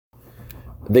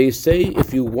They say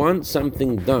if you want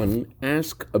something done,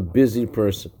 ask a busy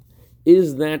person.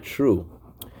 Is that true?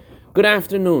 Good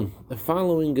afternoon. The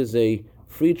following is a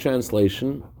free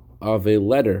translation of a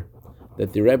letter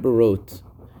that the Rebbe wrote.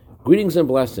 Greetings and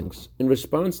blessings. In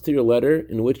response to your letter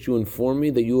in which you inform me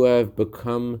that you have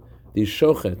become the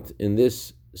shochet in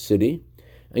this city,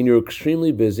 and you're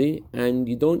extremely busy, and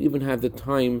you don't even have the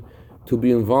time to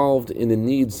be involved in the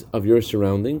needs of your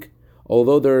surrounding,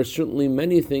 although there are certainly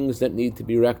many things that need to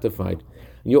be rectified.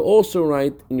 You also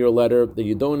write in your letter that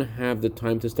you don't have the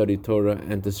time to study Torah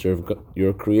and to serve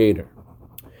your Creator.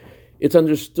 It's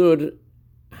understood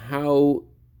how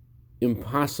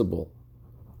impossible,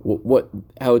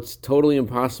 how it's totally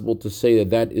impossible to say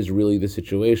that is really the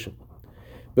situation.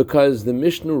 Because the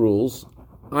Mishnah rules,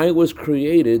 I was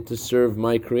created to serve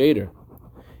my Creator.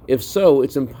 If so,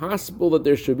 it's impossible that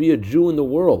there should be a Jew in the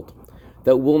world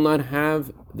that will not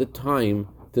have the time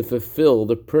to fulfill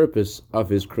the purpose of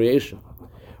his creation.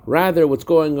 Rather, what's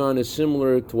going on is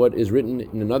similar to what is written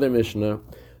in another Mishnah.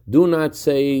 Do not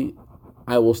say,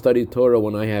 I will study Torah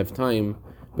when I have time,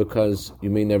 because you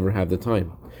may never have the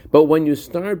time. But when you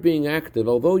start being active,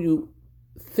 although it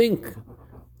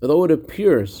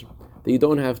appears that you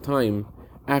don't have time,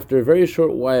 after a very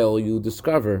short while you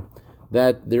discover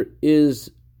that there is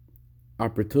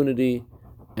opportunity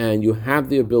and you have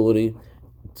the ability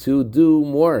to do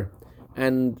more.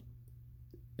 And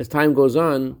as time goes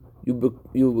on,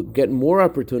 you get more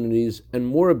opportunities and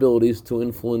more abilities to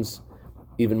influence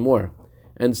even more.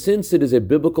 And since it is a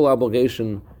biblical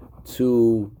obligation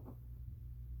to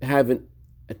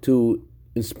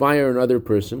inspire another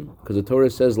person, because the Torah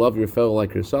says, love your fellow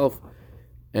like yourself,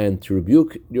 and to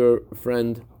rebuke your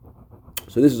friend.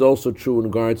 So this is also true in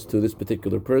regards to this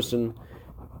particular person,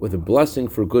 with a blessing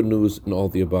for good news and all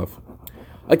the above.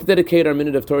 I'd like to dedicate our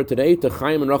minute of Torah today to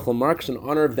Chaim and Rachel Marks in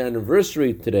honor of their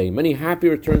anniversary today. Many happy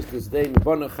returns to this day.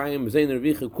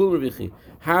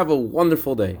 Have a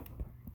wonderful day.